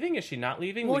she leaving? Is she not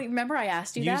leaving? Well, remember I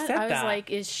asked you that? Said I was that. like,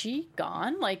 is she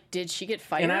gone? Like, did she get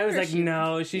fired? And I was like,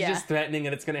 no, she's just threatening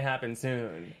that it's going to happen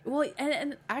soon. Well,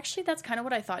 and actually that's kind of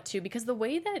what I thought too, because the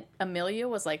way that Amelia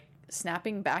was like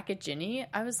snapping back at Ginny,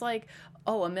 I was like,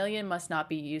 oh, Amelia must not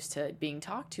be used to being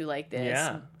talked to like this.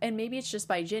 Yeah. And maybe it's just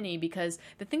by Ginny, because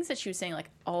the things that she was saying, like,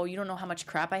 oh, you don't know how much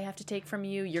crap I have to take from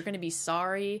you. You're going to be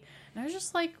sorry. And I was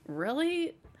just like,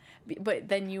 really? But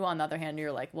then you, on the other hand,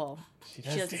 you're like, well, she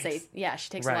doesn't say, she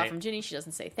takes a lot from Ginny. She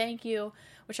doesn't say thank you,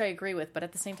 which I agree with. But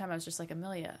at the same time, I was just like,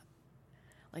 Amelia,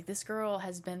 like, this girl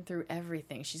has been through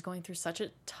everything. She's going through such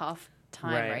a tough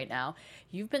time right now.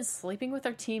 You've been sleeping with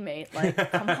our teammate.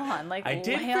 Like, come on. Like, I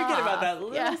did forget about that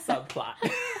little subplot.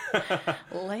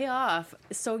 Lay off.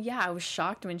 So yeah, I was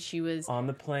shocked when she was on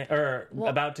the plane, or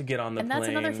about to get on the plane. And that's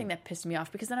another thing that pissed me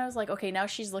off, because then I was like, okay, now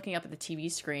she's looking up at the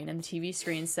TV screen, and the TV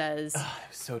screen says, it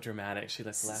was so dramatic. She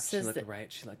looked left, she looked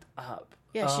right, she looked up.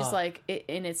 Yeah, she's like,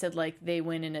 and it said like they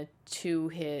win in a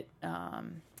 2-hit.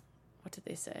 What did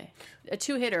they say? A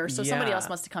 2-hitter. So somebody else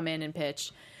must have come in and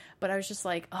pitched. But I was just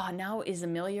like, oh, now is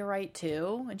Amelia right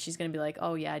too? And she's going to be like,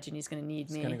 oh yeah, Ginny's going to need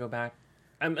me. She's going to go back.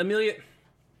 Amelia,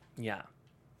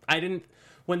 I didn't,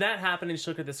 when that happened and she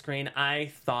looked at the screen,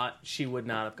 I thought she would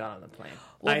not have got on the plane.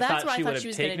 Well, that's what I thought would she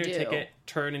was have going to taken do. her ticket,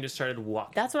 turned, and just started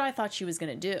walking. That's what I thought she was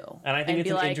going to do. And I think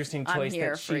it's an like, interesting choice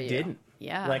that she didn't.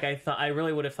 Yeah. Like, I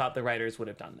really would have thought the writers would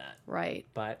have done that. Right.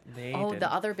 But they didn't. didn't.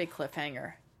 The other big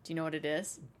cliffhanger. Do you know what it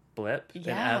is? Blip and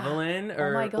Evelyn,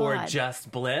 or just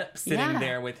Blip sitting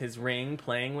there with his ring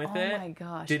playing with it. Oh my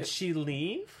gosh. Did she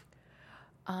leave?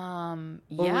 Or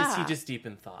was he just deep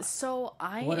in thought? So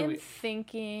I am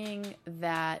thinking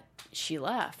that she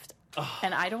left. Oh.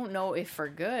 And I don't know if for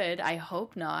good. I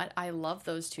hope not. I love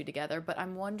those two together, but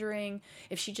I'm wondering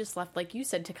if she just left, like you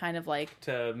said, to kind of like...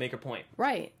 to make a point.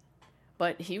 Right.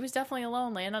 But he was definitely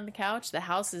alone, laying on the couch. The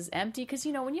house is empty, because,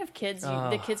 when you have kids,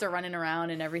 the kids are running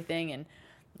around and everything, and...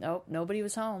 Nope, nobody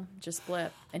was home. Just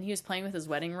Blip. And he was playing with his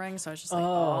wedding ring, so I was just like,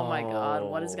 oh my God,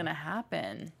 what is going to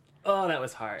happen? Oh, that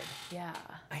was hard. Yeah.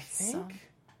 I think...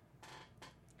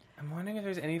 I'm wondering if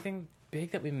there's anything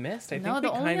big that we missed. The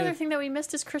only other thing that we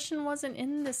missed is Christian wasn't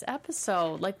in this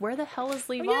episode. Like, where the hell is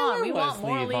Levon? We want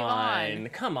more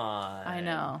Levon. Come on. I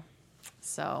know.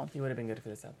 So... He would have been good for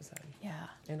this episode. Yeah.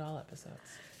 And all episodes.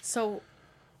 So...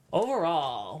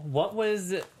 Overall, what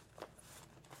was...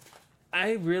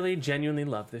 I really genuinely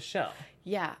love this show.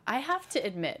 Yeah, I have to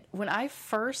admit, when I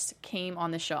first came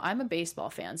on the show, I'm a baseball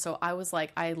fan. So I was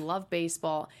like, I love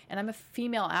baseball, and I'm a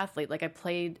female athlete. Like, I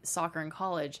played soccer in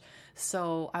college.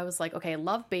 So I was like, okay, I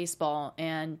love baseball,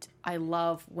 and I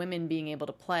love women being able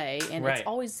to play. And it's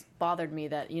always bothered me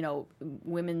that,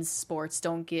 women's sports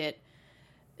don't get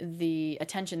the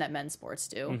attention that men's sports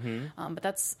do. Mm-hmm. But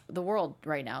that's the world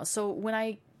right now. So when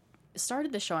I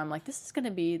started the show, I'm like, this is going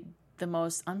to be the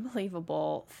most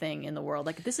unbelievable thing in the world.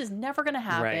 Like, this is never going to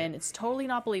happen. Right. It's totally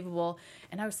not believable.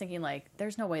 And I was thinking, like,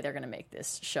 there's no way they're going to make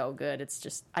this show good. It's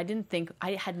just, I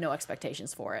had no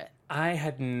expectations for it. I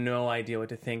had no idea what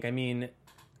to think. I mean,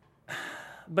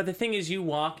 but the thing is, you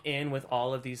walk in with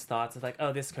all of these thoughts of like,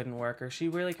 oh, this couldn't work, or she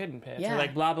really couldn't pitch, or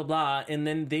like blah, blah, blah. And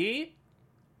then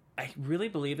I really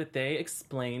believe that they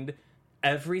explained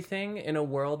everything in a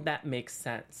world that makes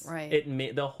sense. Right.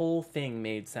 The whole thing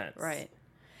made sense. Right.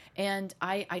 And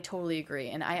I totally agree.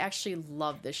 And I actually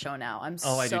love this show now. I'm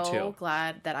I do too.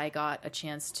 glad that I got a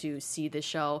chance to see the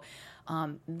show.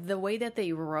 The way that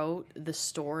they wrote the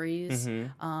stories,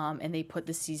 and they put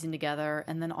the season together,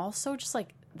 and then also just like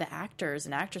the actors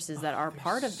and actresses that are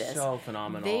part of this. So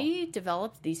phenomenal. They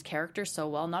developed these characters so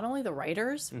well, not only the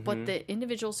writers, but the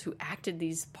individuals who acted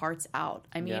these parts out.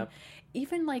 I mean,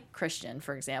 even like Christian,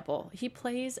 for example, he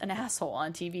plays an asshole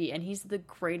on TV and he's the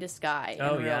greatest guy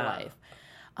in real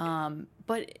life.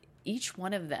 But each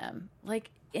one of them, like,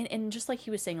 and just like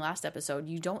he was saying last episode,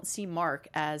 you don't see Mark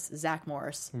as Zach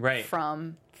Morris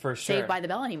from Saved by the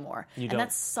Bell anymore. And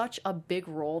that's such a big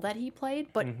role that he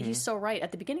played, but he's so right.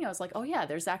 At the beginning, I was like, oh yeah,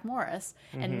 there's Zach Morris.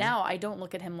 And now I don't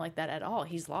look at him like that at all.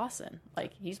 He's Lawson.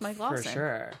 Like, he's Mike Lawson. For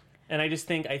sure. And I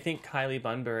think Kylie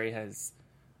Bunbury has,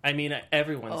 I mean,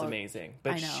 everyone's amazing,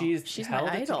 but she's held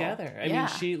it together. I mean,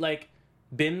 she, like,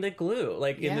 been the glue.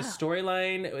 Like, in the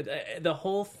storyline, the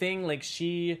whole thing, like,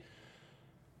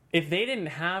 if they didn't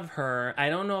have her, I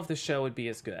don't know if the show would be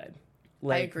as good.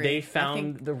 Like, I agree. They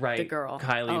found the right girl.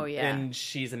 Kylie, and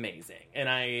she's amazing. And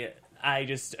I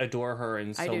just adore her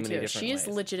in so many different ways. She is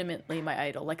legitimately my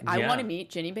idol. Like, I want to meet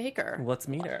Ginny Baker. Let's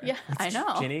meet her. Yeah, I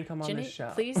know. Ginny, come on the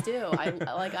show. Please do.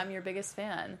 I'm your biggest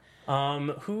fan.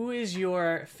 Who is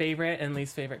your favorite and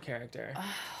least favorite character?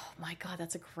 Oh my God,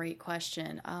 that's a great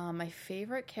question. My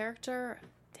favorite character,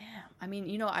 damn. I mean,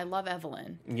 you know, I love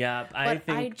Evelyn. Yeah, I'm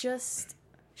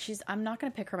not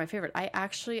going to pick her my favorite.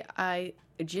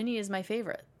 Ginny is my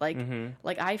favorite. Like,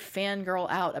 like I fangirl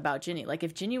out about Ginny. Like,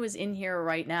 if Ginny was in here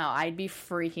right now, I'd be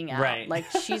freaking out. Right. Like,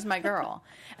 she's my girl.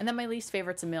 And then my least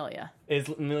favorite's Amelia. Is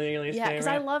Amelia your least favorite? Yeah, because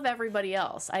I love everybody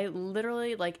else. I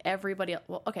literally like everybody else.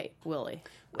 Well, okay, Willie.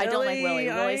 I don't like Willie.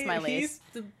 Willie's my least.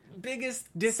 He's the biggest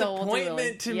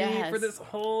disappointment to me for this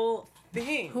whole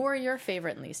thing. Who are your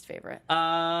favorite and least favorite?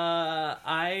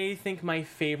 I think my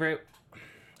favorite...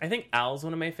 I think Al's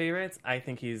one of my favorites. I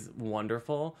think he's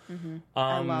wonderful.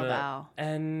 I love Al.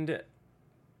 And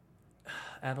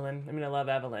Evelyn. I mean, I love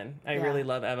Evelyn. I really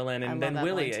love Evelyn. And then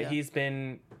Willie. He's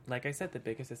been, like I said, the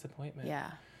biggest disappointment.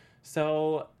 Yeah.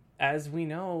 So, as we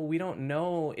know, we don't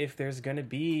know if there's going to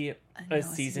be a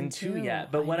season 2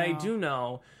 yet. But what I do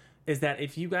know is that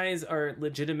if you guys are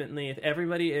legitimately, if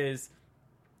everybody is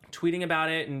tweeting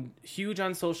about it and huge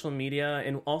on social media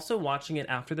and also watching it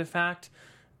after the fact,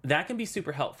 that can be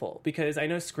super helpful, because I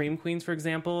know Scream Queens, for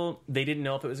example, they didn't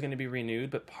know if it was going to be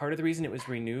renewed, but part of the reason it was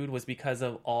renewed was because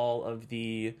of all of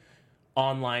the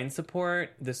online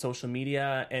support, the social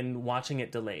media, and watching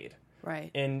it delayed.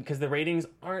 Right. And because the ratings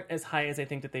aren't as high as I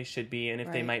think that they should be, and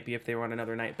if they might be if they were on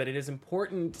another night. But it is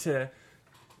important to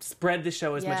spread the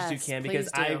show as much as you can, because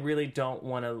I really don't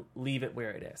want to leave it where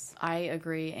it is. I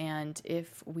agree, and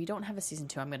if we don't have a season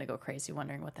 2, I'm going to go crazy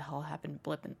wondering what the hell happened to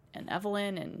Blip and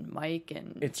Evelyn and Mike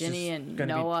and Ginny and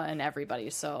Noah and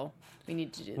everybody, so we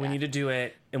need to do that. We need to do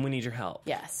it, and we need your help.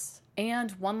 Yes.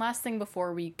 And one last thing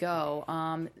before we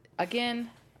go. Again,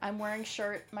 I'm wearing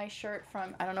my shirt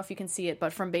from, I don't know if you can see it,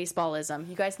 but from Baseballism.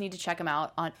 You guys need to check them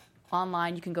out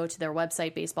online. You can go to their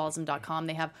website, baseballism.com.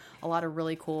 They have a lot of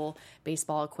really cool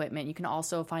baseball equipment. You can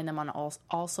also find them on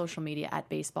all social media at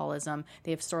Baseballism.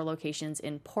 They have store locations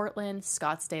in Portland,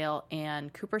 Scottsdale,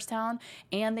 and Cooperstown,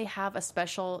 and they have a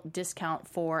special discount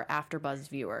for AfterBuzz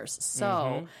viewers.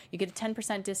 So you get a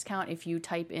 10% discount if you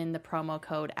type in the promo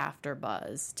code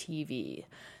AfterBuzzTV.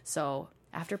 So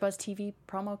AfterBuzz TV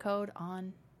promo code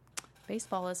on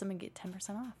Baseballism and get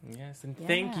 10% off. Yes, and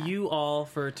thank you all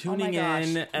for tuning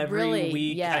in every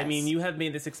week. Yes. I mean, you have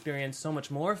made this experience so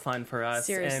much more fun for us.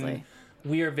 Seriously.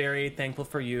 And we are very thankful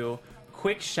for you.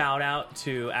 Quick shout out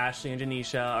to Ashley and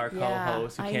Janisha, our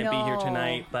co-hosts, who can't be here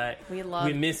tonight, but we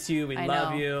miss you. We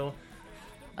love you.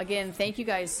 Again, thank you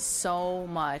guys so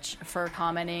much for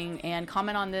commenting, and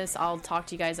comment on this. I'll talk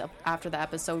to you guys after the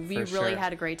episode. We really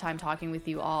had a great time talking with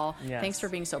you all. Yes. Thanks for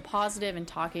being so positive and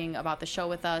talking about the show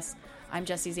with us. I'm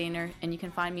Jessie Zahner, and you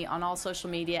can find me on all social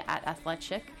media at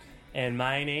Athletic. And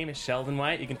my name is Sheldon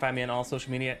White. You can find me on all social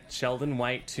media at Sheldon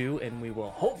White 2, and we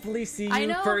will hopefully see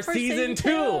you for season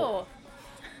 2.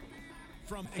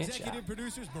 From executive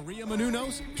producers Maria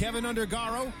Menounos, Kevin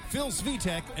Undergaro, Phil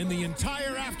Svitek, and the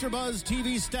entire AfterBuzz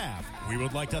TV staff, we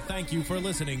would like to thank you for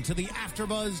listening to the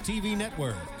AfterBuzz TV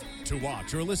network. To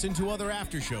watch or listen to other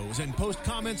after shows and post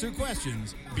comments or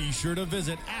questions, be sure to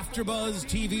visit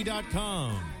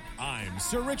AfterBuzzTV.com. I'm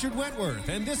Sir Richard Wentworth,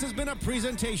 and this has been a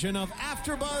presentation of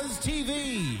AfterBuzz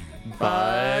TV.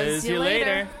 Buzz you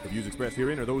later. The views expressed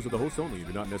herein are those of the hosts only and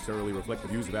do not necessarily reflect the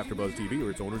views of AfterBuzz TV or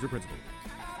its owners or principals.